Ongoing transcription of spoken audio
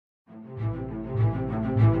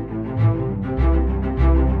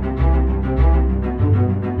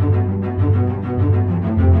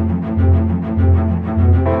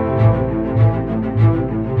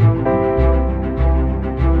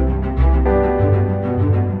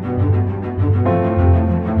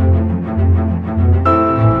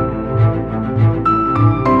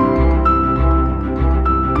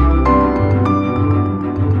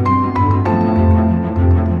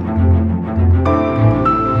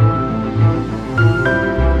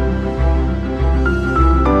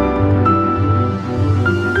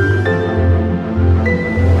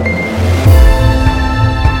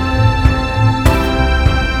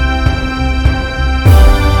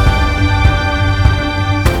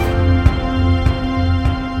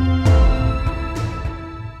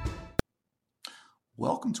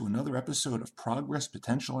episode of Progress,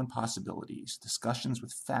 Potential, and Possibilities, discussions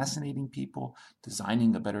with fascinating people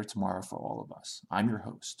designing a better tomorrow for all of us. I'm your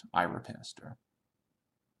host, Ira Pastor.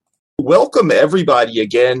 Welcome, everybody,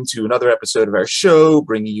 again to another episode of our show,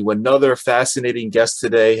 bringing you another fascinating guest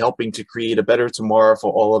today, helping to create a better tomorrow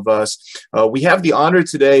for all of us. We have the honor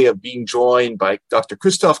today of being joined by Dr.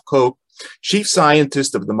 Christoph Koch, Chief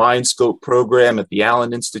Scientist of the MindScope program at the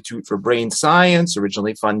Allen Institute for Brain Science,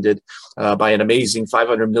 originally funded by an amazing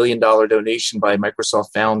 $500 million donation by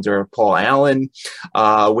Microsoft founder Paul Allen.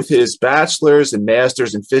 With his bachelor's and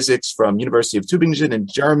master's in physics from University of Tübingen in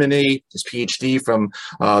Germany, his PhD from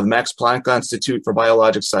the Max Planck Institute for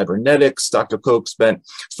Biologic Cybernetics, Dr. Koch spent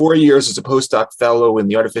 4 years as a postdoc fellow in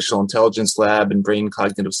the Artificial Intelligence Lab and Brain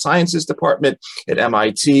Cognitive Sciences Department at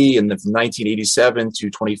MIT, and then from 1987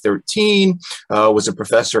 to 2013, was a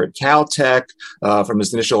professor at Caltech from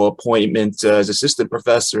his initial appointment as assistant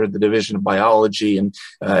professor at the Division of Biology and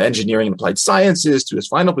Engineering and Applied Sciences to his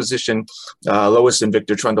final position, Lois and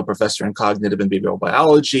Victor Trundle Professor in Cognitive and Behavioral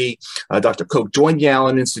Biology. Dr. Koch joined the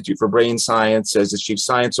Allen Institute for Brain Science as its Chief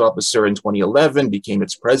Science Officer in 2011, became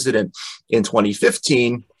its president in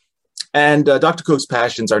 2015. And Dr. Koch's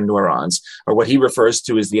passions are neurons, or what he refers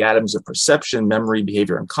to as the atoms of perception, memory,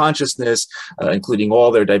 behavior, and consciousness, including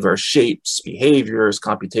all their diverse shapes, behaviors,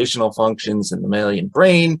 computational functions in the mammalian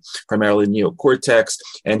brain, primarily neocortex.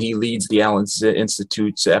 And he leads the Allen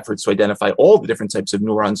Institute's efforts to identify all the different types of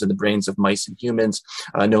neurons in the brains of mice and humans,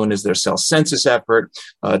 known as their cell census effort.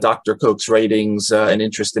 Dr. Koch's writings and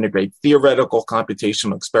interests integrate theoretical,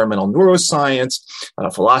 computational, experimental neuroscience,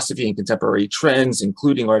 philosophy, and contemporary trends,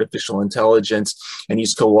 including artificial intelligence, and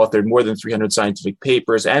he's co-authored more than 300 scientific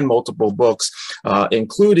papers and multiple books,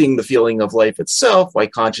 including The Feeling of Life Itself, Why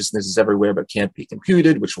Consciousness is Everywhere But Can't Be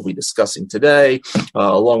Computed, which we'll be discussing today,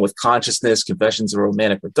 along with Consciousness, Confessions of a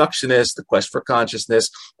Romantic Reductionist, The Quest for Consciousness,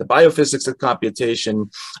 The Biophysics of Computation,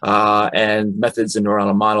 and Methods in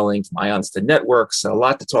Neuronal Modeling from Ions to Networks. A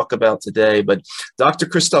lot to talk about today, but Dr.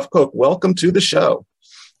 Christoph Koch, welcome to the show.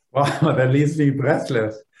 Wow, that leaves me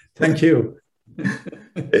breathless. Thank you.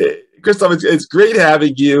 Christoph, it's great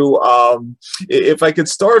having you. If I could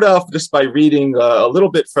start off just by reading a little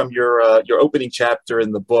bit from your opening chapter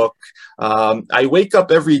in the book. I wake up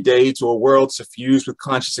every day to a world suffused with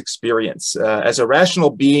conscious experience. As a rational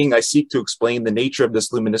being, I seek to explain the nature of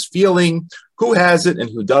this luminous feeling, who has it and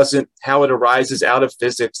who doesn't, how it arises out of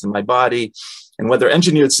physics in my body, and whether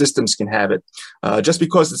engineered systems can have it. Just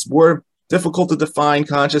because it's more difficult to define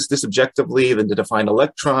consciousness objectively than to define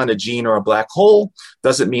electron, a gene, or a black hole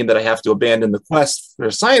doesn't mean that I have to abandon the quest for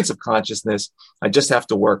the science of consciousness. I just have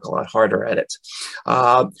to work a lot harder at it.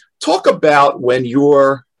 Talk about when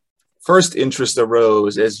your first interest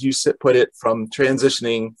arose, as you put it, from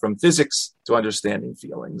transitioning from physics to understanding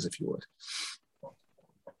feelings, if you would. It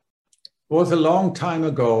was a long time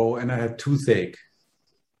ago, and I had toothache.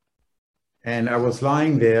 And I was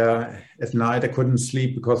lying there at night. I couldn't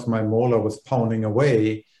sleep because my molar was pounding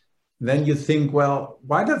away. Then you think, well,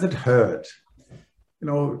 why does it hurt? You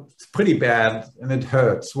know, it's pretty bad and it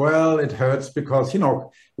hurts. Well, it hurts because,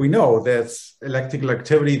 we know there's electrical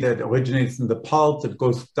activity that originates in the pulse, that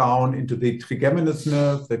goes down into the trigeminous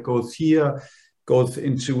nerve, that goes here, goes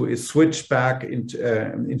into a switch back into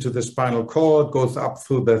the spinal cord, goes up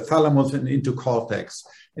through the thalamus and into cortex,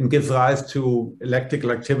 and gives rise to electrical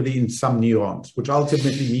activity in some neurons, which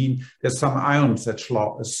ultimately mean there's some ions that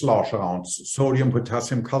slosh around, sodium,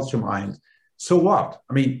 potassium, calcium ions. So what?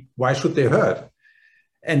 I mean, why should they hurt?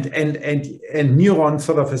 And neurons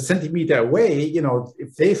sort of a centimeter away,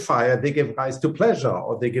 if they fire, they give rise to pleasure,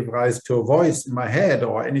 or they give rise to a voice in my head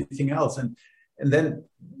or anything else. And then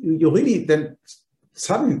you really, then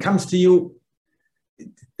suddenly comes to you,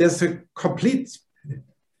 there's a complete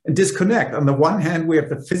disconnect. On the one hand, we have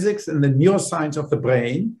the physics and the neuroscience of the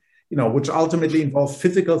brain, which ultimately involves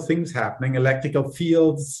physical things happening, electrical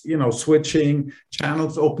fields, switching,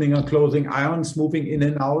 channels opening and closing, ions moving in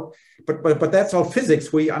and out. But that's all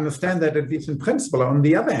physics. We understand that at least in principle. On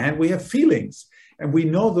the other hand, we have feelings, and we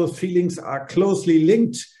know those feelings are closely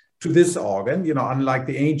linked to this organ, unlike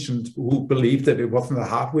the ancient who believed that it wasn't the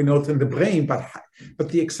heart, we know it's in the brain, but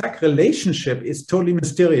the exact relationship is totally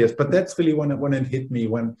mysterious. But that's really when it hit me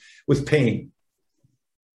with pain.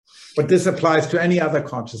 But this applies to any other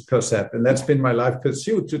conscious percept, and that's been my life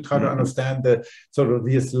pursuit, to try to understand the sort of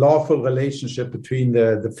this lawful relationship between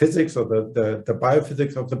the physics or the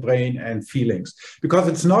biophysics of the brain and feelings. Because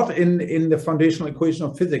it's not in the foundational equation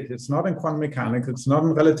of physics, it's not in quantum mechanics, it's not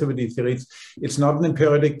in relativity theories, it's not in the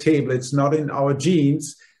periodic table, it's not in our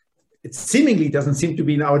genes. it seemingly doesn't seem to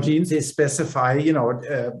be in our genes. They specify,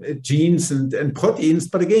 genes and proteins,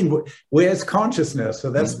 but again, where is consciousness?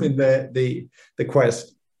 So that's been the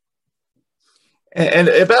quest. And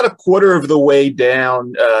about a quarter of the way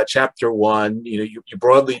down chapter 1, you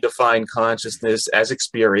broadly define consciousness as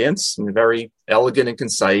experience, and very elegant and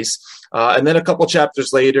concise. And then a couple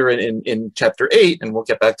chapters later in chapter 8, and we'll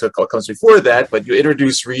get back to what comes before that, but you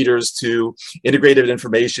introduce readers to integrated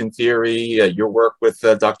information theory, your work with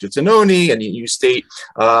Dr. Tononi, and you state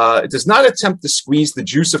it does not attempt to squeeze the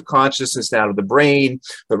juice of consciousness out of the brain,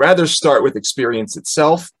 but rather start with experience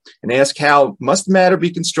itself and ask how must matter be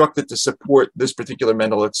constructed to support this particular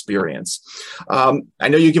mental experience. I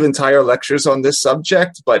know you give entire lectures on this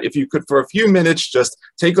subject, but if you could for a few minutes just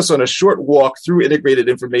take us on a short walk through integrated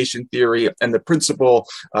information theory and the principle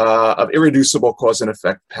of irreducible cause and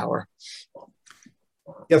effect power.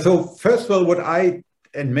 Yeah, so first of all, what I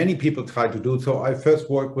and many people try to do. So I first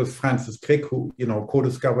worked with Francis Crick, who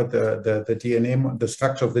co-discovered the DNA, the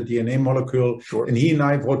structure of the DNA molecule. Sure. And he and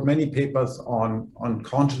I wrote many papers on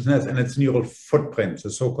consciousness and its neural footprints,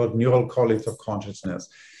 the so-called neural correlates of consciousness.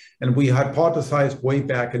 And we hypothesized way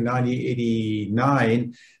back in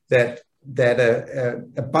 1989 that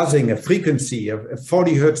a buzzing, a frequency, a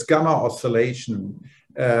 40 hertz gamma oscillation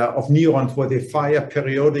of neurons where they fire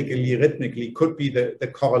periodically, rhythmically, could be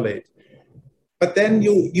the correlate. But then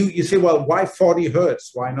you say, well, why 40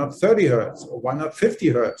 hertz? Why not 30 hertz? Or why not 50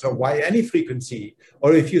 hertz? Or why any frequency?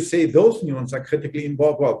 Or if you say those neurons are critically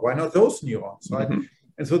involved, well, why not those neurons? Right? Mm-hmm.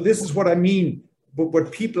 And so this is what I mean.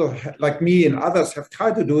 What people like me and others have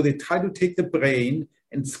tried to do, they try to take the brain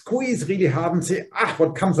and squeeze really hard and say,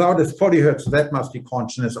 what comes out is 40 hertz, so that must be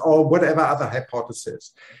consciousness, or whatever other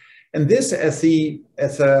hypothesis. And this, as the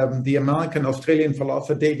American-Australian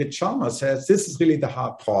philosopher David Chalmers says, this is really the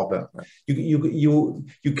hard problem. You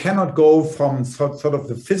cannot go from sort of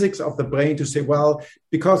the physics of the brain to say, well,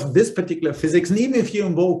 because of this particular physics, and even if you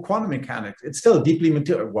involve quantum mechanics, it's still deeply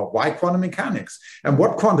material. Well, why quantum mechanics? And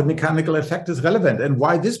what quantum mechanical effect is relevant? And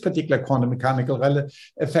why this particular quantum mechanical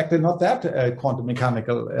effect and not that quantum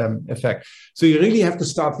mechanical effect? So you really have to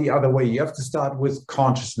start the other way. You have to start with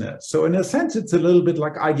consciousness. So in a sense, it's a little bit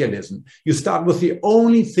like idealism. You start with the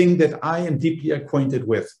only thing that I am deeply acquainted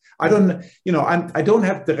with. I don't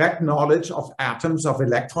have direct knowledge of atoms, of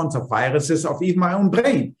electrons, of viruses, of even my own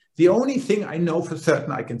brain. The only thing I know for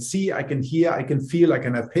certain, I can see, I can hear, I can feel, I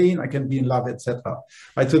can have pain, I can be in love, etc.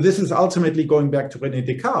 Right? So this is ultimately going back to René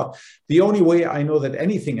Descartes. The only way I know that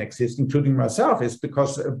anything exists, including myself, is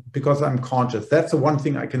because I'm conscious. That's the one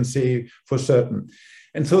thing I can say for certain.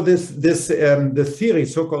 And so the theory,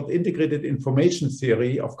 so-called integrated information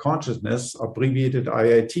theory of consciousness, abbreviated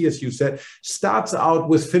IIT, as you said, starts out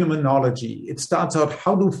with phenomenology. It starts out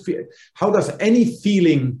how does any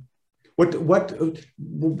feeling, what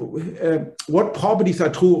properties are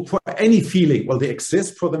true for any feeling? Well, they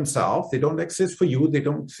exist for themselves. They don't exist for you. They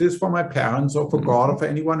don't exist for my parents or for God or for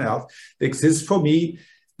anyone else. They exist for me.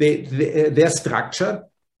 They're structured.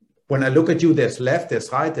 When I look at you, there's left, there's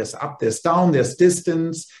right, there's up, there's down, there's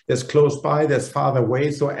distance, there's close by, there's farther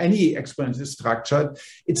away. So any experience is structured.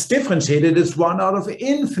 It's differentiated. It's one out of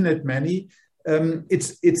infinite many.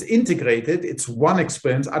 It's integrated. It's one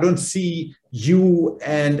experience. I don't see you,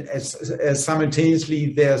 and as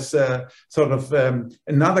simultaneously there's sort of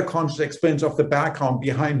another conscious experience of the background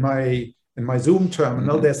behind in my Zoom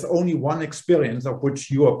terminal. Mm-hmm. There's only one experience of which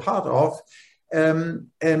you are part of. And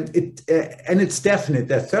it's definite.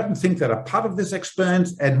 There are certain things that are part of this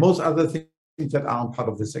experience and most other things that aren't part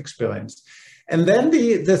of this experience. And then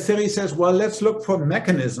the theory says, well, let's look for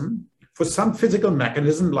mechanism, for some physical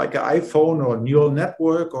mechanism like an iPhone or neural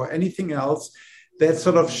network or anything else that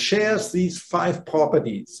sort of shares these 5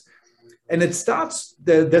 properties. And it starts,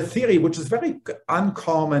 the theory, which is very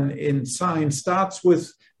uncommon in science, starts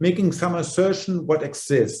with making some assertion what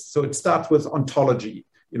exists. So it starts with ontology.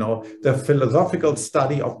 The philosophical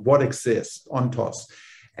study of what exists, ontos.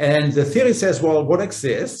 And the theory says, well, what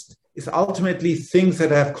exists is ultimately things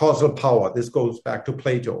that have causal power. This goes back to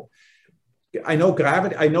Plato. I know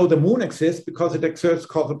gravity, I know the moon exists because it exerts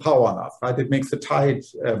causal power on us, right? It makes the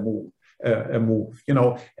tides move.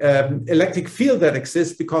 Electric field that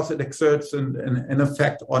exists because it exerts an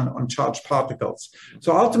effect on charged particles.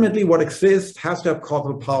 So ultimately what exists has to have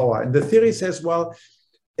causal power. And the theory says, well,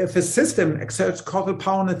 if a system exerts causal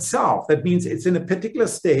power on itself, that means it's in a particular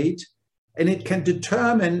state and it can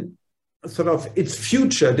determine sort of its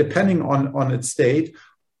future depending on its state.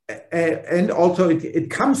 And also it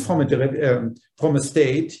comes from a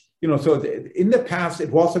state, so in the past it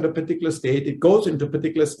was at a particular state, it goes into a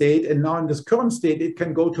particular state, and now in this current state, it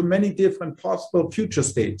can go to many different possible future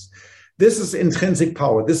states. This is intrinsic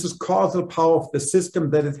power. This is causal power of the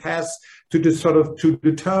system that it has to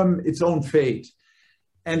determine its own fate.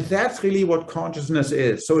 And that's really what consciousness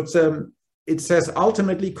is. So it says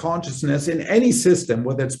ultimately consciousness in any system,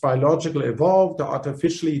 whether it's biological evolved or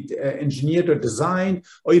artificially engineered or designed,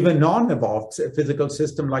 or even non-evolved physical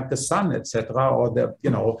system like the sun, etc., or the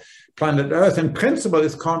planet Earth, in principle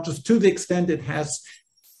is conscious to the extent it has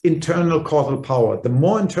internal causal power. The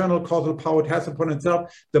more internal causal power it has upon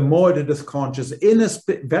itself, the more it is conscious in a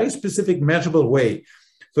very specific measurable way.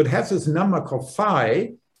 So it has this number called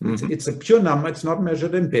phi. Mm-hmm. It's a pure number. It's not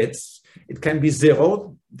measured in bits. It can be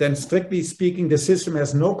zero. Then strictly speaking, the system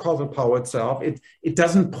has no causal power itself. It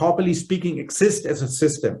doesn't, properly speaking, exist as a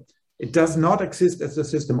system. It does not exist as a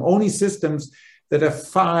system. Only systems that have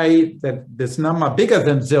phi, that this number bigger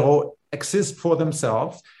than zero, exist for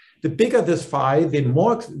themselves. The bigger this phi, the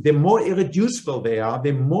more irreducible they are,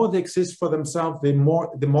 the more they exist for themselves, the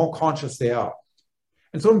more conscious they are.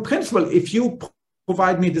 And so in principle, if you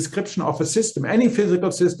provide me a description of a system, any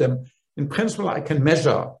physical system, in principle, I can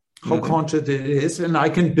measure how conscious it is, and I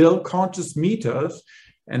can build conscious meters,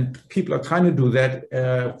 and people are trying to do that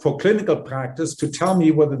for clinical practice to tell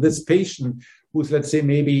me whether this patient who's, let's say,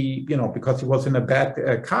 maybe, because he was in a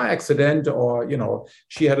bad car accident or,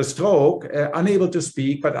 she had a stroke, unable to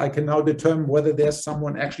speak, but I can now determine whether there's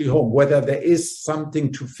someone actually home, whether there is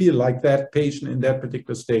something to feel like that patient in that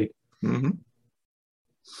particular state. Mm-hmm.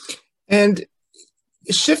 And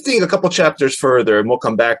shifting a couple chapters further, and we'll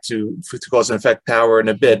come back to cause and effect power in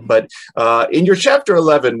a bit, but in your chapter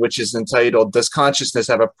 11, which is entitled, Does Consciousness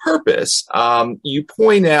Have a Purpose? You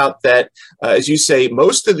point out that, as you say,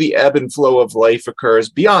 most of the ebb and flow of life occurs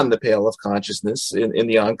beyond the pale of consciousness in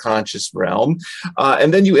the unconscious realm.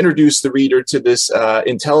 And then you introduce the reader to this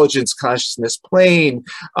intelligence consciousness plane.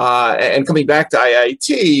 And coming back to IIT,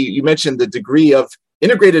 you mentioned the degree of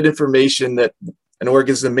integrated information that an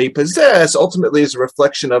organism may possess ultimately is a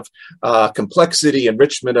reflection of complexity,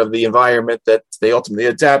 enrichment of the environment that they ultimately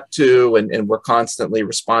adapt to, and we're constantly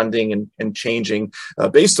responding and changing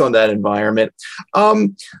based on that environment.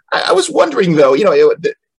 I was wondering, though,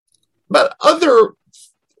 about other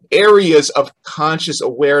areas of conscious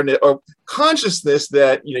awareness or consciousness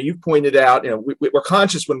that, you pointed out, we're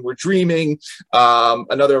conscious when we're dreaming.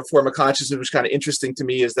 Another form of consciousness, which is kind of interesting to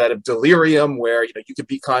me, is that of delirium, where, you could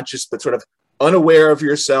be conscious, but sort of unaware of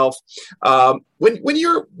yourself. When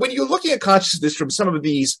you're looking at consciousness from some of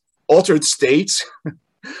these altered states,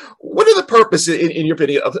 what are the purpose, in your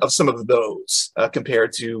opinion, of some of those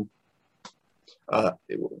compared to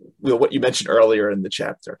what you mentioned earlier in the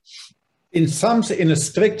chapter? In a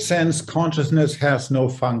strict sense, consciousness has no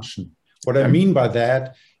function. What I mean by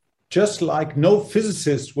that, just like no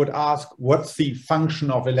physicist would ask, what's the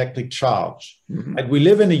function of electric charge? Mm-hmm. And we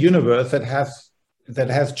live in a universe that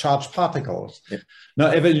has charged particles. Yeah.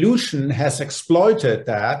 Now, evolution has exploited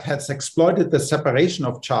the separation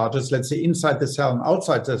of charges, let's say inside the cell and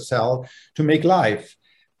outside the cell, to make life.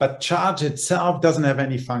 But charge itself doesn't have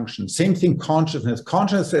any function. Same thing, consciousness.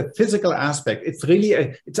 Consciousness is a physical aspect. It's really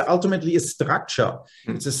it's ultimately a structure.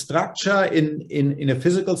 It's a structure in a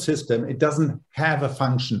physical system. It doesn't have a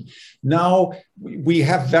function. Now, we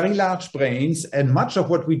have very large brains, and much of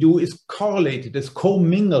what we do is correlated, is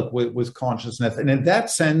commingled with consciousness. And in that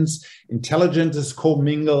sense, intelligence is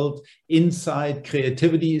commingled, insight,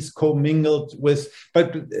 creativity is commingled with,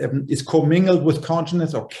 is commingled with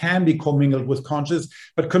consciousness, or can be commingled with consciousness.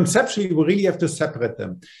 But conceptually, we really have to separate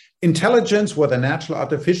them. Intelligence, whether natural or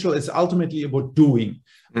artificial, is ultimately about doing.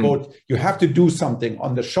 But you have to do something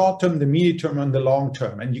on the short term, the medium term, and the long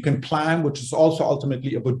term. And you can plan, which is also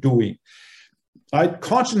ultimately about doing. Right?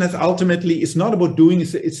 Consciousness ultimately is not about doing,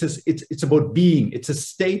 it's about being. It's a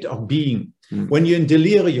state of being. When you're in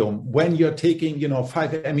delirium, when you're taking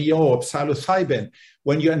 5-MeO or psilocybin,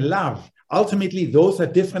 when you're in love, ultimately those are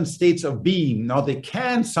different states of being. Now, they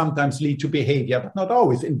can sometimes lead to behavior, but not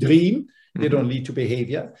always. In dream, they don't lead to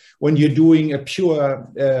behavior. When you're doing a pure,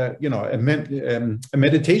 a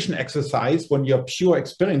meditation exercise, when you're pure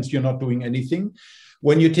experience, you're not doing anything.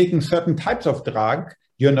 When you're taking certain types of drug,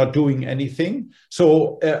 you're not doing anything.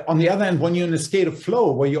 So on the other hand, when you're in a state of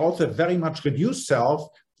flow, where you also have very much reduced self,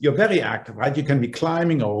 you're very active, right? You can be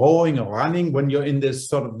climbing or rowing or running when you're in this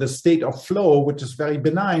sort of the state of flow, which is very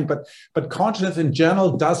benign. But consciousness in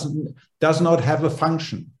general does not have a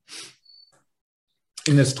function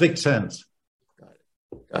in a strict sense.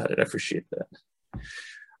 Got it. I appreciate that.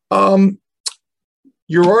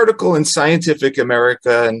 Your article in Scientific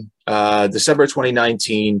American, December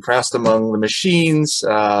 2019, crossed among the machines.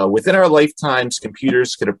 Within our lifetimes,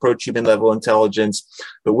 computers could approach human level intelligence,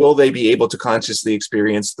 but will they be able to consciously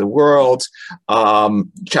experience the world?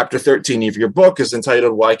 Chapter 13 of your book is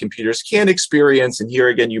entitled Why Computers Can't Experience. And here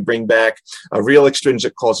again, you bring back a real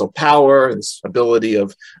extrinsic causal power, this ability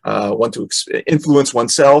of one to influence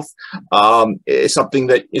oneself. Is something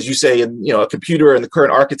that, as you say, a computer and the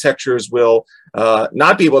current architectures will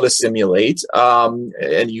not be able to simulate.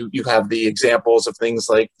 And you have the examples of things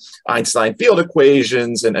like Einstein field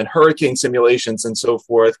equations and hurricane simulations and so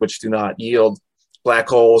forth, which do not yield black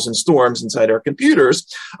holes and storms inside our computers.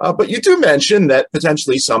 But you do mention that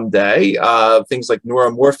potentially someday things like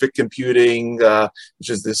neuromorphic computing, which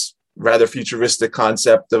is this rather futuristic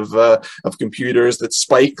concept of computers that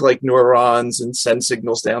spike like neurons and send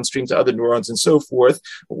signals downstream to other neurons and so forth,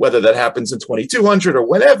 whether that happens in 2200 or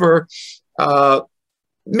whenever,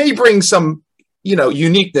 may bring some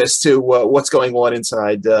uniqueness to what's going on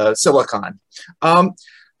inside silicon.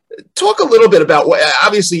 Talk a little bit about what,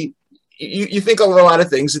 obviously, you think of a lot of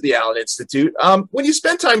things at the Allen Institute. When you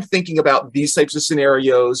spend time thinking about these types of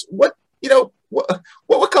scenarios, what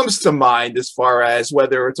comes to mind as far as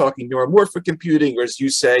whether we're talking neuromorphic computing or, as you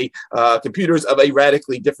say, computers of a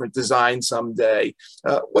radically different design someday?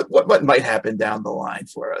 What might happen down the line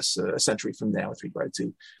for us a century from now with regard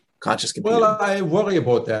to conscious computing? Well, I worry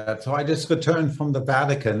about that. So I just returned from the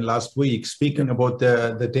Vatican last week speaking about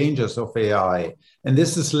the dangers of AI. And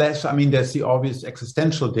this is less, there's the obvious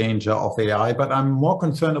existential danger of AI, but I'm more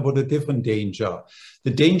concerned about a different danger.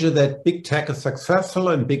 The danger that big tech is successful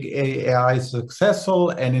and big AI is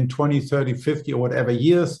successful, and in 20, 30, 50 or whatever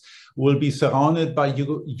years will be surrounded by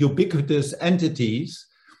ubiquitous entities,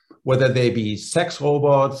 whether they be sex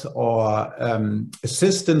robots or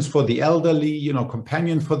assistants for the elderly,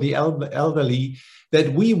 companion for the elderly,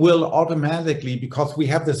 that we will automatically, because we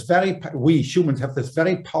humans have this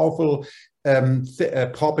very powerful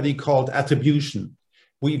property called attribution.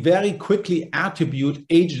 We very quickly attribute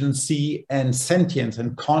agency and sentience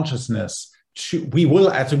and consciousness. We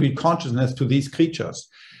will attribute consciousness to these creatures,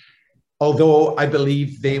 although I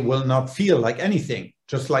believe they will not feel like anything.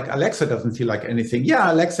 Just like Alexa doesn't feel like anything.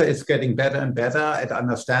 Yeah, Alexa is getting better and better at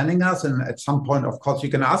understanding us. And at some point, of course, you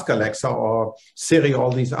can ask Alexa or Siri,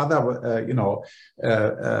 all these other,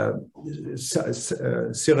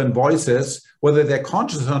 Siren voices, whether they're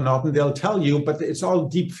conscious or not, and they'll tell you, but it's all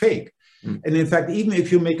deep fake. And in fact, even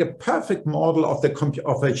if you make a perfect model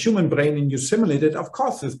of a human brain and you simulate it, of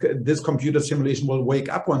course, this computer simulation will wake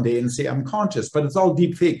up one day and say, I'm conscious, but it's all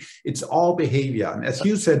deep fake. It's all behavior. And as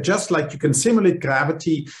you said, just like you can simulate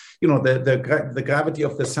gravity, the gravity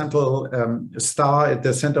of the central star at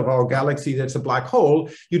the center of our galaxy, that's a black hole,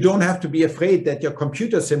 you don't have to be afraid that your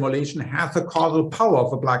computer simulation has the causal power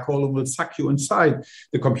of a black hole and will suck you inside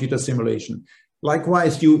the computer simulation.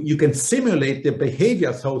 Likewise, you can simulate the behavior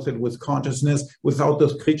associated with consciousness without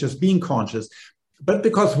those creatures being conscious. But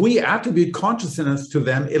because we attribute consciousness to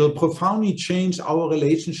them, it'll profoundly change our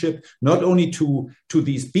relationship, not only to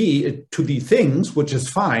these things, which is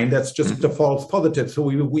fine, that's just the false positive. So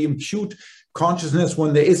we impute consciousness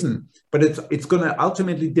when there isn't. But it's going to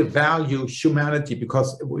ultimately devalue humanity,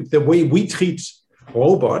 because the way we treat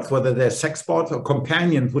robots, whether they're sex bots or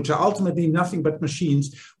companions, which are ultimately nothing but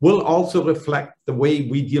machines, will also reflect the way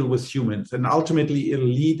we deal with humans. And ultimately, it'll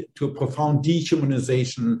lead to a profound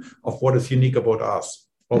dehumanization of what is unique about us,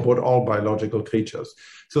 or about all biological creatures.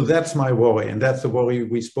 So that's my worry. And that's the worry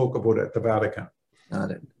we spoke about at the Vatican.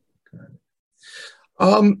 Got it.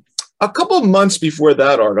 A couple of months before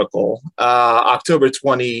that article, October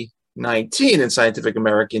 2019 in Scientific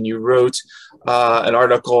American, you wrote an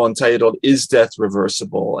article entitled, Is Death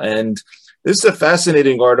Reversible? And this is a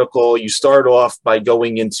fascinating article. You start off by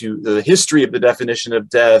going into the history of the definition of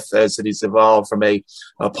death as it has evolved from a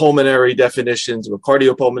pulmonary definition to a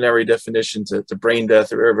cardiopulmonary definition to brain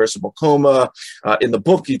death or irreversible coma. In the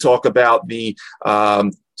book, you talk about the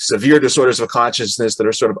severe disorders of consciousness that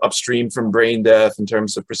are sort of upstream from brain death in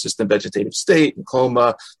terms of persistent vegetative state and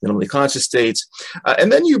coma, minimally conscious states.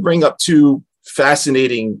 And then you bring up two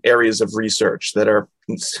fascinating areas of research that are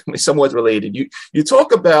somewhat related. You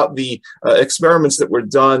talk about the experiments that were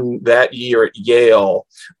done that year at Yale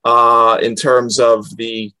in terms of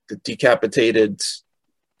the decapitated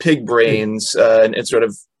pig brains and sort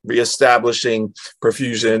of reestablishing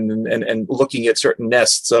perfusion and looking at certain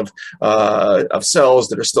nests of cells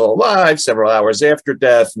that are still alive several hours after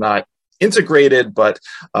death, not integrated, but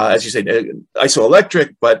as you say,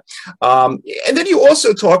 isoelectric. But and then you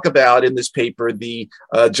also talk about in this paper the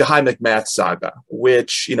Jahi McMath saga,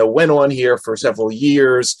 which went on here for several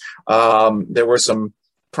years. There were some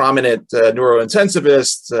prominent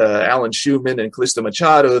neurointensivists, Alan Schumann and Callisto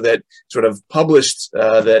Machado, that sort of published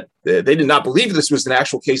that they did not believe this was an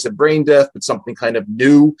actual case of brain death, but something kind of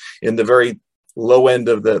new in the very low end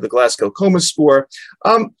of the Glasgow Coma score.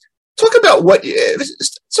 Talk about what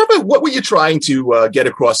were you trying to get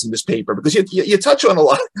across in this paper? Because you touch on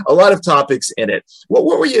a lot of topics in it. What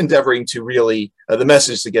were you endeavoring to really the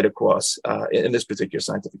message to get across in this particular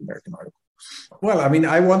Scientific American article? Well, I mean,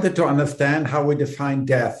 I wanted to understand how we define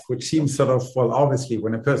death, which seems sort of, well, obviously,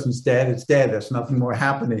 when a person's dead, it's dead. There's nothing more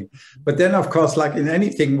happening. But then, of course, like in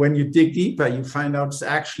anything, when you dig deeper, you find out it's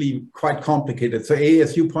actually quite complicated. So,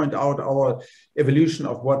 as you point out, our evolution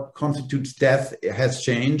of what constitutes death has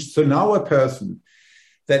changed. So now a person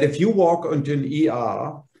that if you walk into an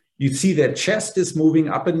ER, you see their chest is moving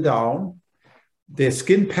up and down, their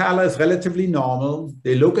skin pallor is relatively normal,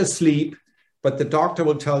 they look asleep, but the doctor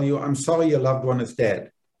will tell you, I'm sorry, your loved one is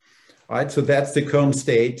dead. Right? So that's the current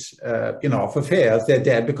state, of affairs. They're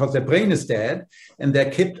dead because their brain is dead, and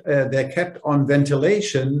they're kept on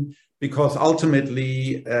ventilation because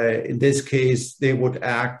ultimately, in this case, they would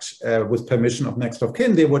act with permission of next of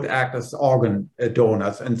kin. They would act as organ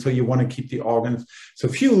donors, and so you want to keep the organs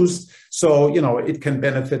suffused so it can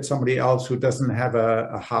benefit somebody else who doesn't have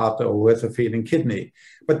a heart or who has a failing kidney.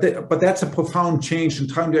 But that's a profound change,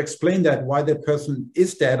 and trying to explain that why the person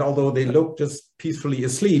is dead, although they look just peacefully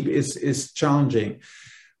asleep, is challenging.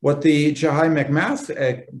 What the Jahi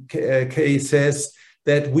McMath case says,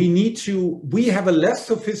 that we have a less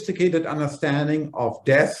sophisticated understanding of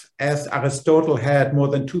death as Aristotle had more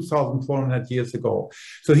than 2,400 years ago.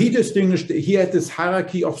 So he had this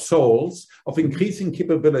hierarchy of souls of increasing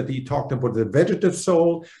capability. He talked about the vegetative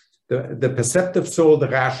soul, the perceptive soul, the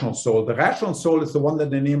rational soul. The rational soul is the one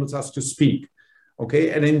that enables us to speak.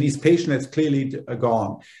 Okay, and in these patients, it's clearly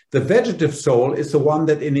gone. The vegetative soul is the one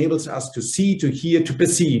that enables us to see, to hear, to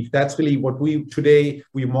perceive. That's really what we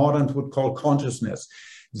moderns would call consciousness.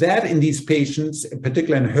 That in these patients,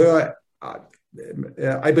 particularly in her,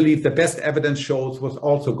 I believe the best evidence shows was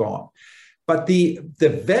also gone. But the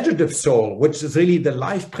vegetative soul, which is really the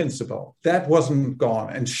life principle, that wasn't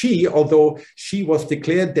gone. And she, although she was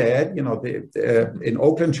declared dead, in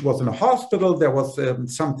Oakland, she was in a hospital. There was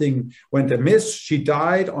something went amiss. She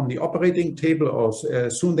died on the operating table or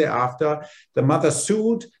soon thereafter. The mother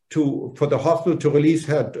sued for the hospital to release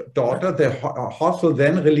her daughter. The hospital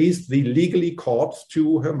then released the legally corpse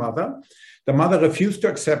to her mother. The mother refused to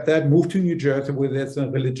accept that, moved to New Jersey with its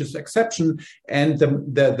religious exception, and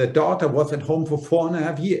the daughter was at home for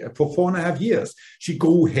 4.5 years. She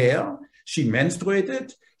grew hair, she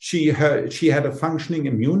menstruated, she had a functioning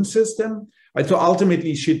immune system. And so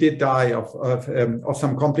ultimately, she did die of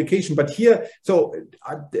some complication. But here, so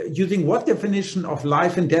using what definition of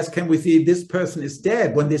life and death can we say this person is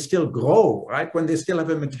dead when they still grow, right? When they still have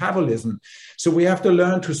a metabolism. So we have to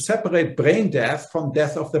learn to separate brain death from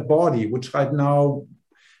death of the body, which right now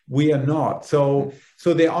we are not. So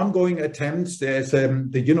the ongoing attempts, there's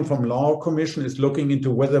the Uniform Law Commission is looking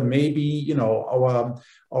into whether maybe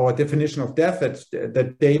our definition of death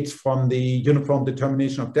that dates from the Uniform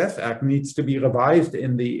Determination of Death Act needs to be revised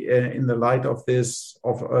in the light of this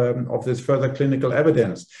further clinical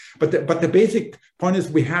evidence. But the basic point is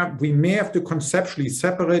we may have to conceptually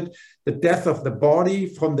separate the death of the body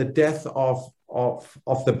from the death of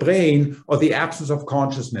the brain or the absence of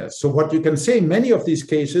consciousness. So what you can say in many of these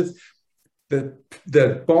cases,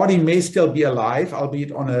 the body may still be alive,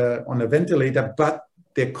 albeit on a ventilator, but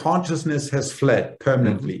their consciousness has fled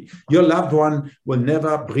permanently. Mm-hmm. Your loved one will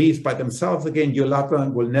never breathe by themselves again. Your loved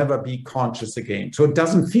one will never be conscious again. So it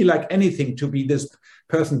doesn't feel like anything to be this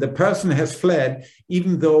person. The person has fled,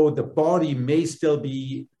 even though the body may still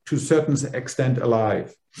be, to a certain extent,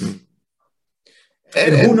 alive. Mm-hmm.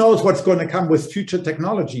 And who knows what's going to come with future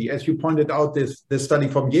technology? As you pointed out, this study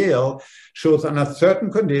from Yale shows under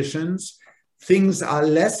certain conditions, things are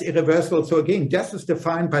less irreversible. So again, death is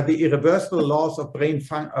defined by the irreversible laws of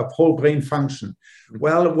whole brain function.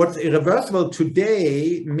 Well, what's irreversible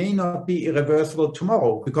today may not be irreversible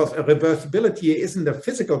tomorrow, because irreversibility isn't a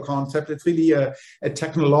physical concept. It's really a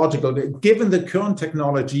technological. Given the current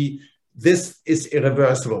technology, this is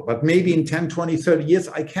irreversible, but maybe in 10, 20, 30 years,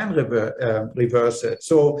 I can reverse it.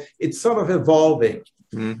 So it's sort of evolving.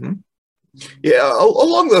 Mm-hmm. Yeah,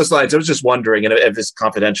 along those lines, I was just wondering, and if it's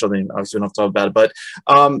confidential, then obviously we don't have to talk about it, but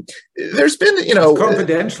there's been, It's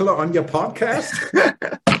confidential on your podcast?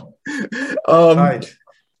 Right.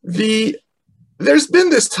 There's been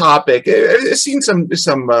this topic. I've seen some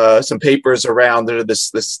papers around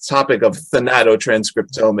this topic of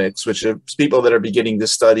thanatotranscriptomics, which are people that are beginning to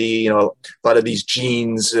study, a lot of these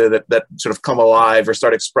genes that sort of come alive or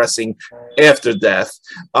start expressing after death.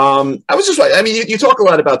 I was just, you talk a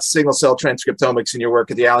lot about single cell transcriptomics in your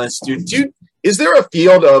work at the Allen Institute. Is there a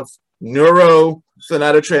field of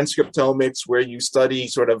neurothanatotranscriptomics where you study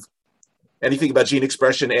sort of anything about gene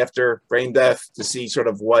expression after brain death to see sort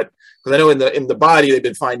of what, because I know in the body they've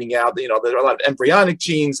been finding out that, there are a lot of embryonic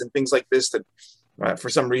genes and things like this that for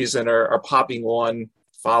some reason are popping on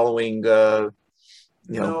following, No,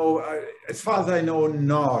 as far as I know,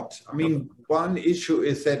 not. I mean, one issue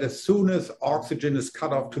is that as soon as oxygen is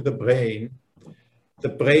cut off to the brain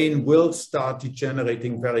will start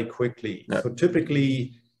degenerating very quickly. Yeah. So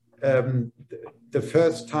typically, the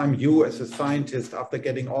first time you as a scientist, after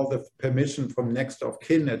getting all the permission from next of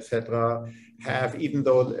kin, etc., have, even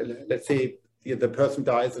though, let's say, the person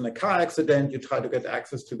dies in a car accident, you try to get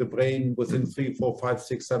access to the brain within 3, 4, 5,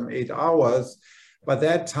 6, 7, 8 hours. By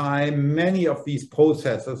that time, many of these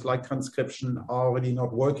processes like transcription are already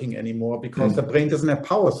not working anymore because the brain doesn't have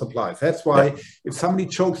power supplies. That's why if somebody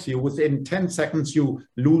chokes you, within 10 seconds, you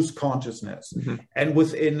lose consciousness. And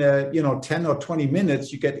within 10 or 20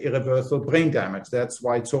 minutes, you get irreversible brain damage. That's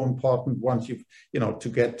why it's so important once to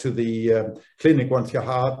get to the clinic, once your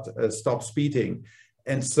heart stops beating.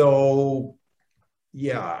 And so,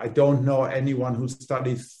 I don't know anyone who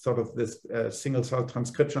studies sort of this single cell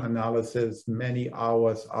transcription analysis many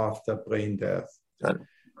hours after brain death. I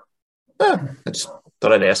just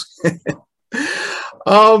thought I'd ask.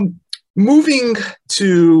 Moving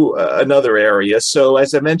to another area. So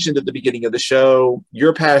as I mentioned at the beginning of the show,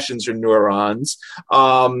 your passions are neurons.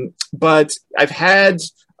 But I've had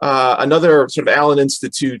another sort of Allen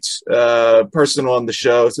Institute person on the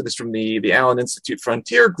show. So this is from the Allen Institute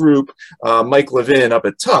Frontier Group, Mike Levin up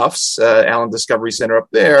at Tufts, Allen Discovery Center up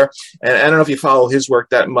there. And I don't know if you follow his work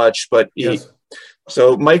that much, but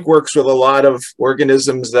so Mike works with a lot of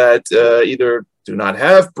organisms that either do not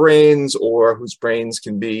have brains or whose brains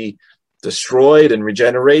can be destroyed and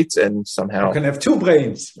regenerate and somehow you can have two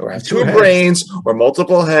brains or have two brains or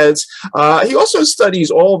multiple heads. He also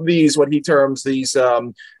studies all of these, what he terms these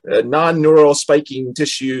non-neural spiking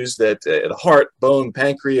tissues that the heart, bone,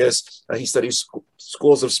 pancreas. He studies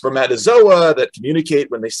schools of spermatozoa that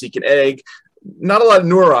communicate when they seek an egg. Not a lot of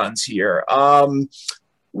neurons here.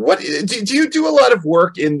 What do you do a lot of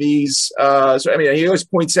work in these? He always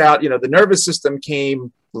points out, the nervous system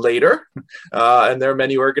came later, and there are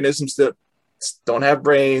many organisms that don't have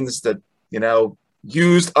brains that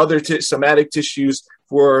used other somatic tissues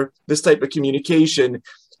for this type of communication.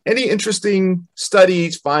 Any interesting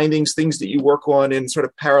studies, findings, things that you work on in sort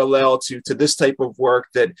of parallel to this type of work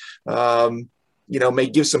that may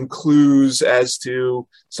give some clues as to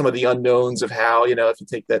some of the unknowns of how, if you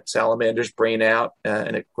take that salamander's brain out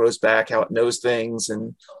and it grows back, how it knows things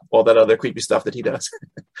and all that other creepy stuff that he does.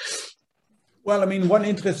 Well, one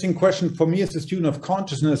interesting question for me as a student of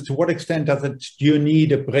consciousness, to what extent do you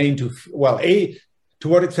need a brain to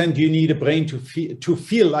what extent do you need a brain to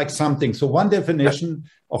feel like something? So one definition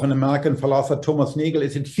of an American philosopher, Thomas Nagel,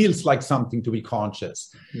 is it feels like something to be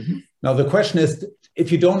conscious. Now, the question is,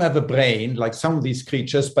 if you don't have a brain, like some of these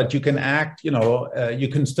creatures, but you can act, you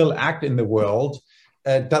can still act in the world,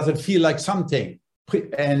 does it feel like something?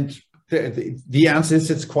 And the answer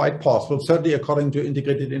is it's quite possible. Certainly, according to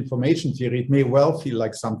integrated information theory, it may well feel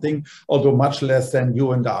like something, although much less than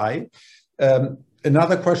you and I.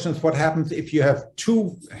 Another question is what happens if you have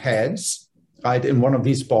two heads, right, in one of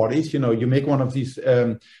these bodies. You make one of these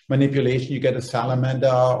manipulations, you get a salamander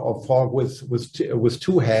or frog with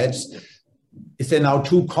two heads. Is there now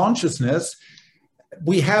two consciousness?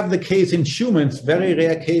 We have the case in humans, very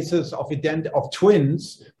rare cases of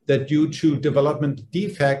twins that due to development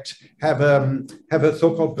defect have a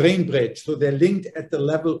so-called brain bridge. So they're linked at the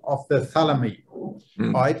level of the thalami,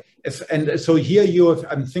 right? And so here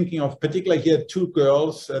I'm thinking of particularly here two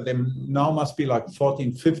girls, they now must be like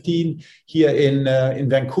 14, 15, here in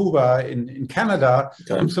Vancouver, in Canada,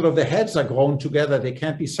 and sort of the heads are grown together. They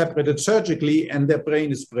can't be separated surgically and their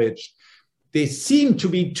brain is bridged. They seem to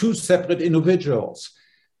be two separate individuals.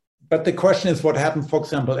 But the question is what happens, for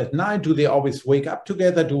example, at night? Do they always wake up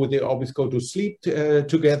together? Do they always go to sleep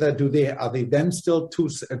together? Are they then still two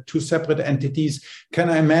separate entities? Can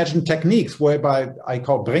I imagine techniques whereby I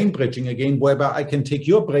call brain bridging again, whereby I can take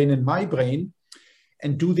your brain and my brain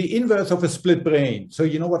and do the inverse of a split brain. So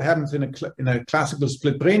you know what happens in a classical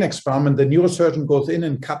split brain experiment? The neurosurgeon goes in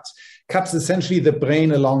and cuts essentially the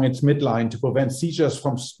brain along its midline to prevent seizures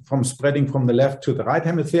from spreading from the left to the right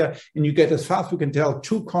hemisphere. And you get, as far as we can tell,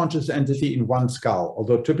 two conscious entities in one skull,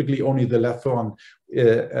 although typically only the left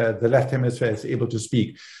hemisphere is able to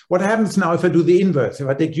speak. What happens now if I do the inverse? If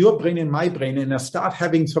I take your brain and my brain and I start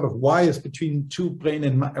having sort of wires between your brain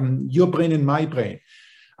and my brain,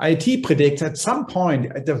 IIT predicts at some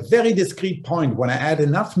point, at a very discrete point, when I add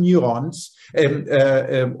enough neurons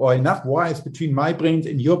or enough wires between my brain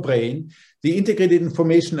and your brain, the integrated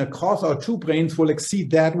information across our two brains will exceed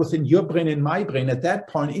that within your brain and my brain. At that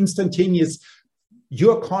point, instantaneous,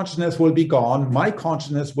 your consciousness will be gone, my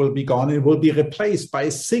consciousness will be gone, and it will be replaced by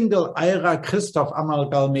a single Ira-Christoph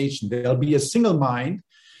amalgamation. There'll be a single mind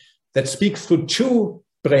that speaks through two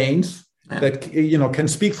brains, that can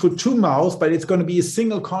speak through two mouths, but it's going to be a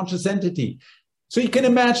single conscious entity. So you can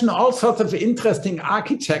imagine all sorts of interesting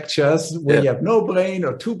architectures where you have no brain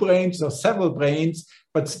or two brains or several brains,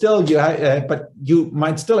 but still you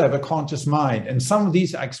might still have a conscious mind. And some of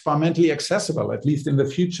these are experimentally accessible, at least in the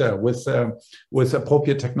future, with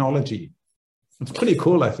appropriate technology. It's pretty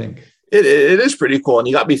cool, I think. It is pretty cool, and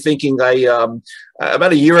you got me thinking.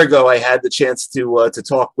 About a year ago, I had the chance to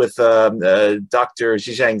talk with Dr.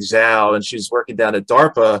 Zhizhang Zhao, and she was working down at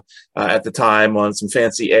DARPA at the time on some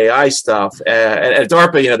fancy AI stuff. And at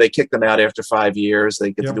DARPA, they kicked them out after 5 years.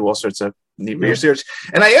 They get to do all sorts of neat research.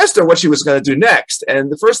 And I asked her what she was going to do next,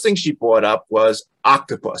 and the first thing she brought up was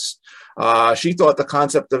octopus. She thought the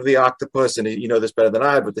concept of the octopus, and you know this better than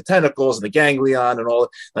I, but the tentacles and the ganglion and all.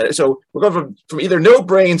 So we're going from either no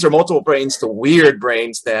brains or multiple brains to weird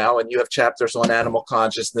brains now, and you have chapters on animal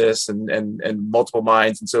consciousness and multiple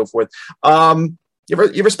minds and so forth. You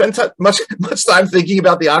ever spend much time thinking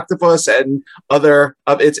about the octopus and other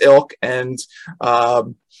of its ilk and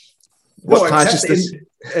what consciousness?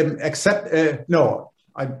 I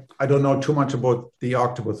don't know too much about the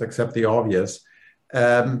octopus except the obvious.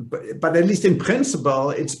 But at least in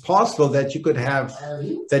principle, it's possible that you could have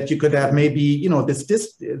maybe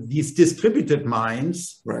these distributed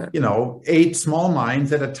minds, right. 8 small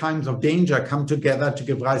minds that at times of danger come together to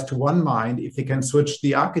give rise to one mind if they can switch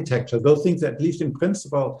the architecture. Those things, at least in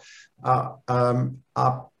principle, are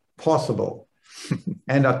possible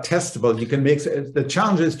and are testable. You can make the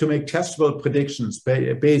challenge is to make testable predictions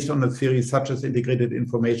based on a theory such as integrated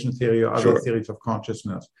information theory or other theories of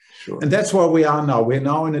consciousness. Sure. And that's where we are now. We're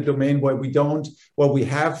now in a domain where we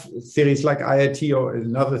have theories like IIT or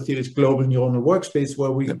another theories, global neuronal workspace,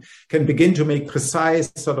 where we can begin to make precise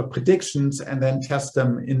sort of predictions and then test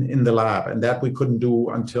them in the lab. And that we couldn't do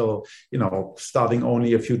until, starting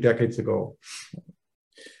only a few decades ago.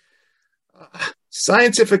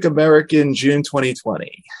 Scientific American, June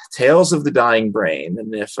 2020, Tales of the Dying Brain.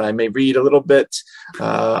 And if I may read a little bit,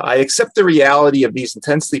 I accept the reality of these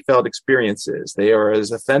intensely felt experiences. They are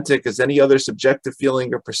as authentic as any other subjective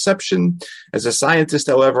feeling or perception. As a scientist,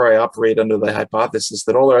 however, I operate under the hypothesis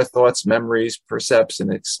that all our thoughts, memories, percepts,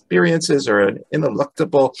 and experiences are an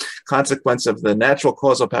ineluctable consequence of the natural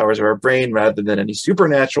causal powers of our brain rather than any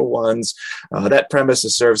supernatural ones. That premise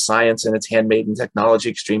has served science and its handmaiden technology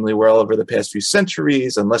extremely well over the past few centuries.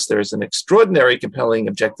 Unless there is an extraordinary, compelling,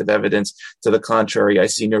 objective evidence to the contrary, I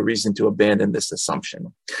see no reason to abandon this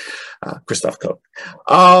assumption. Christoph Koch.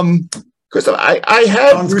 Christoph, I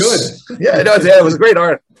had Sounds Bruce. Good. Yeah, it was a great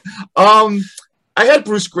art. I had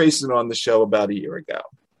Bruce Grayson on the show about a year ago,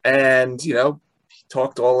 and he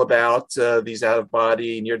talked all about these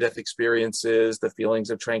out-of-body, near-death experiences, the feelings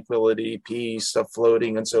of tranquility, peace, of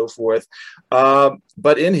floating, and so forth.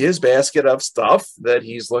 But in his basket of stuff that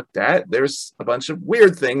he's looked at, there's a bunch of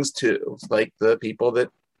weird things too, like the people that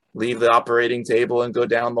leave the operating table and go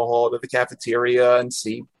down the hall to the cafeteria and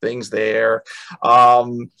see things there.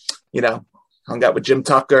 Hung out with Jim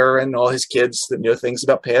Tucker and all his kids that knew things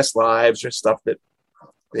about past lives or stuff that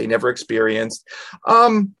they never experienced.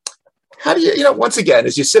 How do you, once again,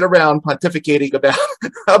 as you sit around pontificating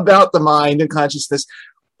about the mind and consciousness,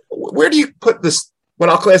 where do you put this, what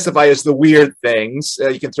I'll classify as the weird things?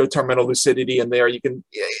 You can throw terminal lucidity in there. You can,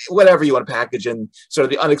 whatever you want to package in, sort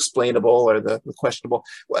of the unexplainable or the questionable.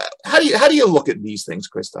 How do you look at these things,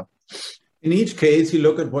 Christoph? In each case, you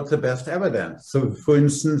look at what's the best evidence. So, for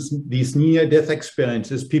instance, these near-death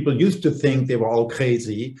experiences, people used to think they were all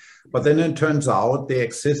crazy, but then it turns out they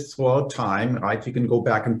exist throughout time, right? You can go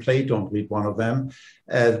back and Plato and read one of them.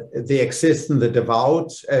 They exist in the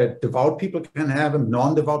devout. Devout people can have them.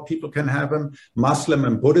 Non-devout people can have them. Muslim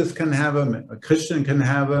and Buddhist can have them. A Christian can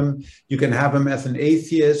have them. You can have them as an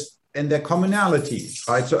atheist, and their commonality,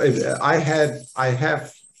 right? So I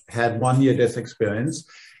have had 1 year death experience.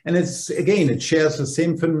 And it shares the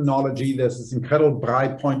same phenomenology. There's this incredible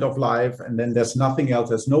bright point of life, and then there's nothing else.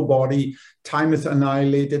 There's no body. Time is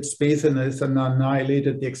annihilated. Space is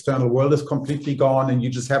annihilated. The external world is completely gone, and you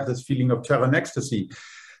just have this feeling of terror and ecstasy.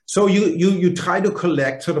 So you try to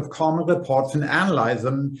collect sort of common reports and analyze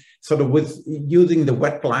them sort of with using the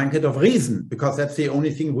wet blanket of reason, because that's the only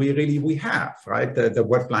thing we have, right? The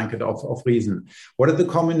wet blanket of reason. What are the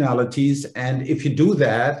commonalities? And if you do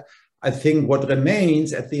that, I think what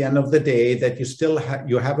remains at the end of the day that you still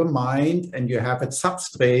you have a mind and you have a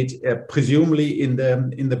substrate, presumably in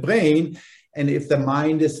the brain. And if the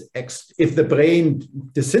mind if the brain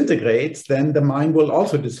disintegrates, then the mind will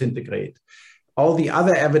also disintegrate. All the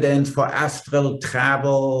other evidence for astral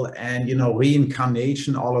travel and,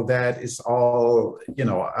 reincarnation, all of that is all,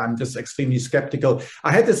 I'm just extremely skeptical.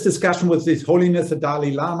 I had this discussion with His Holiness the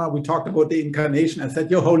Dalai Lama. We talked about the incarnation. I said,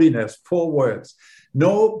 Your Holiness, 4 words.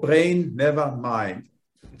 No brain, never mind.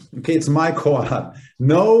 Okay, it's my koan.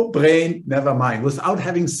 No brain, never mind. Without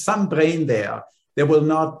having some brain there will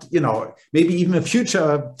not, maybe even a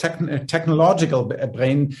future technological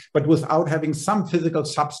brain, but without having some physical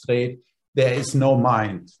substrate, there is no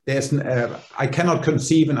mind. I cannot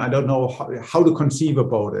conceive, and I don't know how to conceive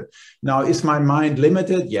about it. Now, is my mind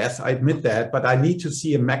limited? Yes, I admit that, but I need to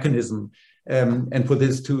see a mechanism and for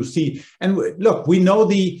this to see. And look, we know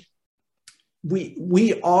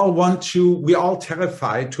we all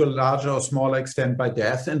terrified to a larger or smaller extent by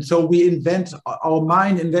death. And so our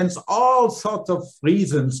mind invents all sorts of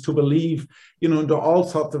reasons to believe, into all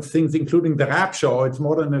sorts of things, including the rapture or its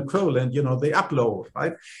modern equivalent, the upload,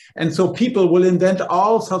 right? And so people will invent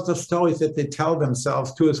all sorts of stories that they tell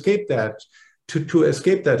themselves to escape that, to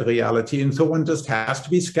escape that reality. And so one just has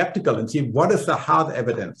to be skeptical and see what is the hard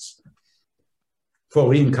evidence for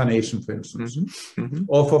reincarnation, for instance,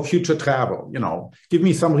 or for future travel. Give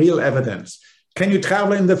me some real evidence. Can you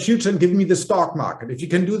travel in the future and give me the stock market? If you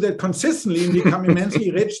can do that consistently and become immensely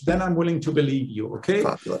rich, then I'm willing to believe you, okay?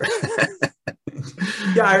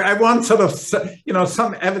 Yeah, I want sort of,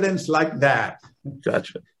 some evidence like that.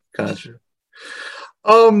 Gotcha.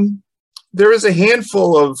 There is a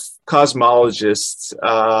handful of cosmologists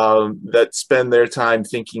that spend their time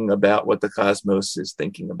thinking about what the cosmos is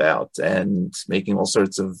thinking about and making all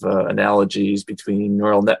sorts of analogies between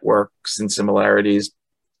neural networks and similarities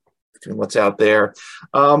between what's out there.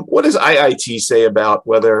 What does IIT say about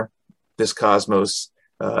whether this cosmos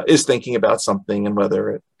is thinking about something and whether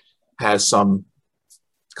it has some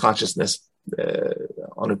consciousness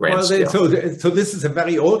on a grand scale? So this is a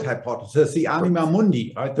very old hypothesis, the anima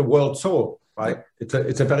mundi, right? The world soul, right?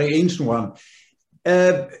 It's a very ancient one.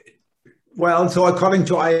 So according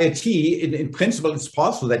to IIT, in principle, it's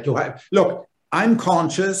possible that you have. Look, I'm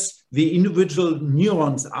conscious. The individual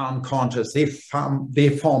neurons aren't conscious. They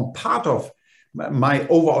form part of my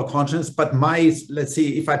overall consciousness. But let's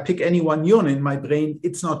see, if I pick any one neuron in my brain,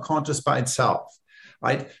 it's not conscious by itself.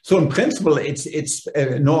 Right. So in principle, it's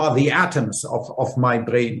nor are the atoms of my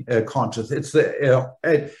brain conscious. It's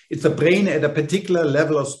the brain at a particular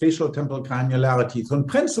level of spatial temporal granularity. So in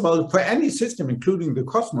principle, for any system, including the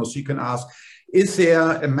cosmos, you can ask, is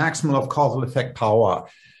there a maximum of causal effect power?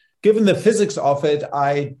 Given the physics of it,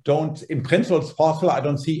 in principle, it's possible. I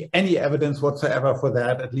don't see any evidence whatsoever for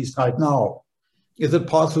that, at least right now. Is it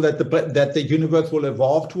possible that the universe will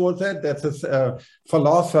evolve towards that? That's a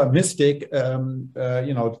philosopher, mystic, Taylor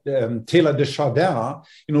de Chardin,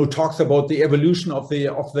 talks about the evolution of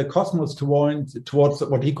the cosmos towards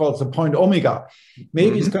what he calls the point omega.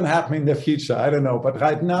 Maybe it's going to happen in the future. I don't know. But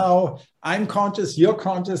right now, I'm conscious, you're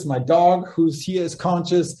conscious, my dog who's here is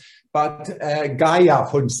conscious. But Gaia,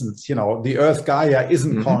 for instance, the Earth Gaia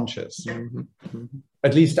isn't conscious.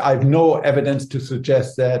 At least I have no evidence to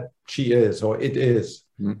suggest that she is or it is.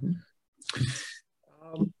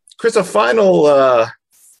 Chris, a final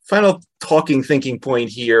talking thinking point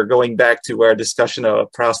here, going back to our discussion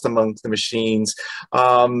of Proust among the machines.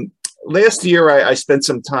 Last year, I spent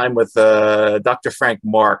some time with Dr. Frank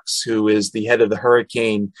Marks, who is the head of the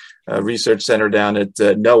Hurricane Research Center down at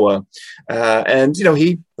NOAA. And,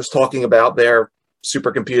 he was talking about their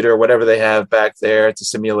supercomputer, whatever they have back there to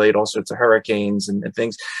simulate all sorts of hurricanes and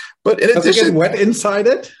things. But in addition, does it get wet inside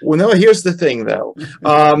it? Well, no, here's the thing, though.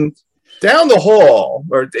 Down the hall,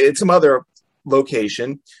 or at some other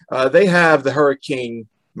location, they have the hurricane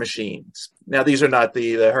machines. Now, these are not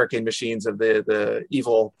the hurricane machines of the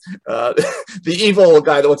evil the evil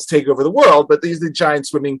guy that wants to take over the world, but these are the giant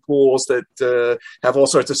swimming pools that have all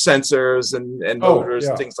sorts of sensors and motors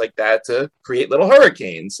and things like that to create little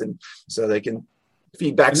hurricanes, and so they can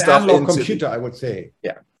feedback stuff into computer, I would say.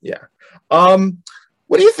 Yeah.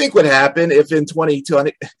 What do you think would happen if in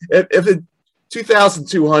 2020, if in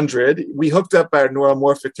 2200, we hooked up our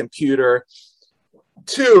neuromorphic computer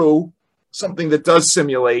to something that does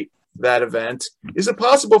simulate that event? Is it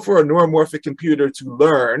possible for a neuromorphic computer to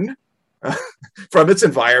learn from its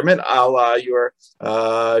environment, a la your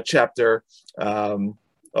chapter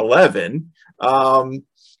 11?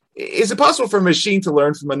 Is it possible for a machine to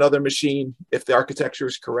learn from another machine if the architecture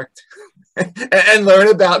is correct and learn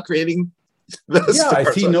about creating those stars?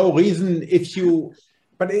 I see no reason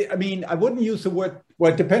but I mean, I wouldn't use the word,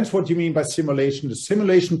 well, it depends what you mean by simulation. The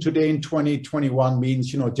simulation today in 2021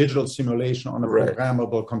 means, digital simulation on a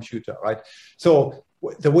programmable computer, right? So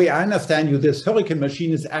the way I understand you, this Hurricane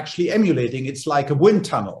machine is actually emulating. It's like a wind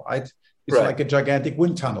tunnel, right? It's like a gigantic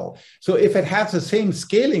wind tunnel. So if it has the same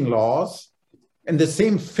scaling laws and the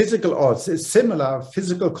same physical or similar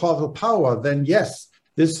physical causal power, then yes,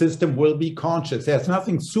 this system will be conscious. There's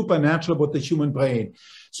nothing supernatural about the human brain.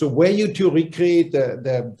 So were you to recreate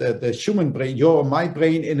the human brain, my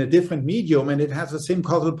brain in a different medium, and it has the same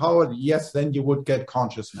causal power, yes, then you would get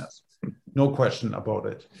consciousness. No question about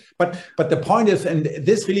it. But the point is, and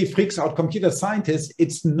this really freaks out computer scientists,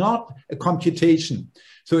 it's not a computation.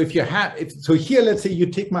 So here, let's say you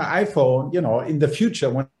take my iPhone, in the future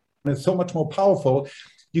when it's so much more powerful,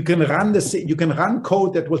 you can run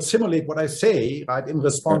code that will simulate what I say, right, in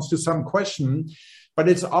response to some question. But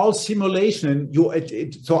it's all simulation.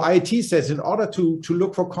 So IT says in order to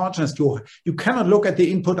look for consciousness, you cannot look at the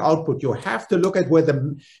input output. You have to look at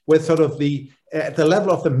at the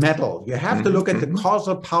level of the metal. You have to look at the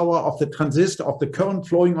causal power of the transistor, of the current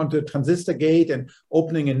flowing onto the transistor gate and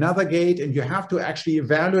opening another gate. And you have to actually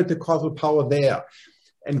evaluate the causal power there.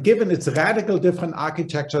 And given its radical different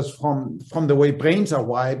architectures from the way brains are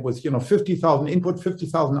wired, with 50,000 input,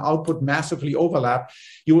 50,000 output, massively overlap,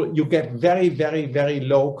 you get very, very, very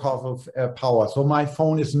low causal power. So my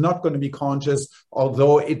phone is not going to be conscious,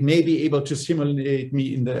 although it may be able to simulate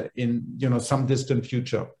me in some distant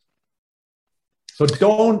future. So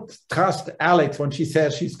don't trust Alex when she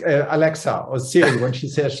says she's Alexa or Siri when she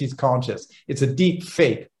says she's conscious. It's a deep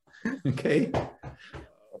fake. Okay.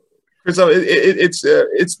 So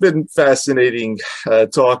it's been fascinating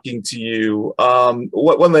talking to you.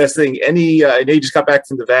 One last thing, I know you just got back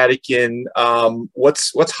from the Vatican.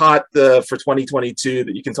 What's hot for 2022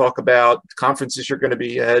 that you can talk about? Conferences you're going to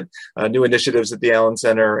be at, new initiatives at the Allen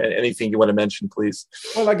Center, and anything you want to mention, please.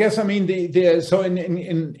 Well, I guess so in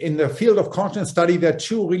the field of consciousness study, there are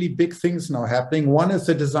two really big things now happening. One is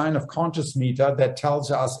the design of conscious meter that tells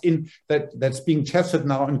us that's being tested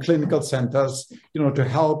now in clinical centers, to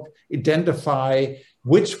help identify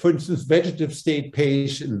which, for instance, vegetative state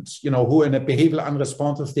patients, who are in a behavioral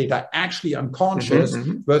unresponsive state are actually unconscious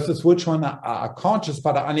versus which one are conscious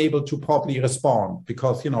but are unable to properly respond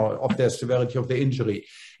because, of their severity of the injury.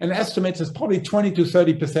 And estimates is probably 20 to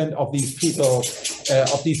 30% of these people,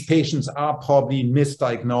 of these patients are probably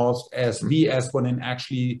misdiagnosed as VS when in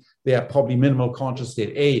actually they are probably minimal conscious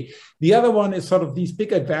state A. The other one is sort of these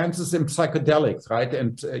big advances in psychedelics, right?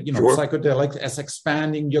 And, psychedelics as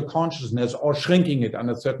expanding your consciousness or shrinking it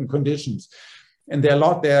under certain conditions. And there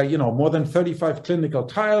are more than 35 clinical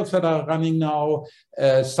trials that are running now.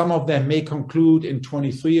 Some of them may conclude in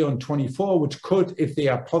 23 or in 24, which could, if they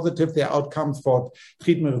are positive, their outcomes for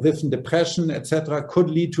treatment-resistant depression, et cetera, could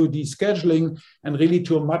lead to descheduling and really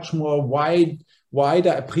to a much more wider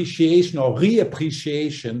appreciation or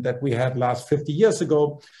reappreciation that we had last 50 years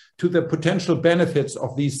ago to the potential benefits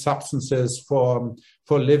of these substances for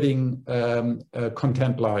living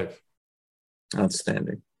content life.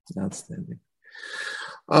 Outstanding.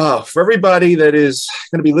 For everybody that is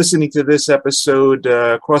going to be listening to this episode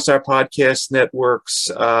across our podcast networks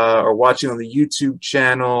or watching on the YouTube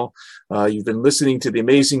channel, you've been listening to the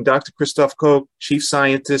amazing Dr. Christoph Koch, Chief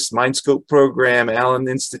Scientist, Mindscope Program, Allen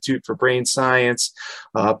Institute for Brain Science.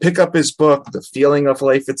 Pick up his book, The Feeling of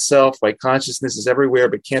Life Itself, Why Consciousness is Everywhere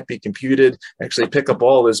But Can't Be Computed. Actually, pick up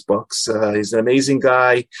all his books. He's an amazing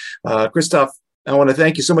guy. Christoph, I want to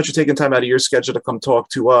thank you so much for taking time out of your schedule to come talk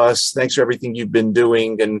to us. Thanks for everything you've been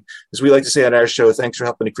doing. And as we like to say on our show, thanks for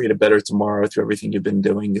helping to create a better tomorrow through everything you've been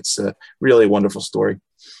doing. It's a really wonderful story.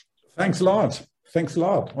 Thanks a lot.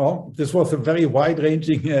 Well, this was a very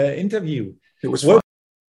wide-ranging interview. It was well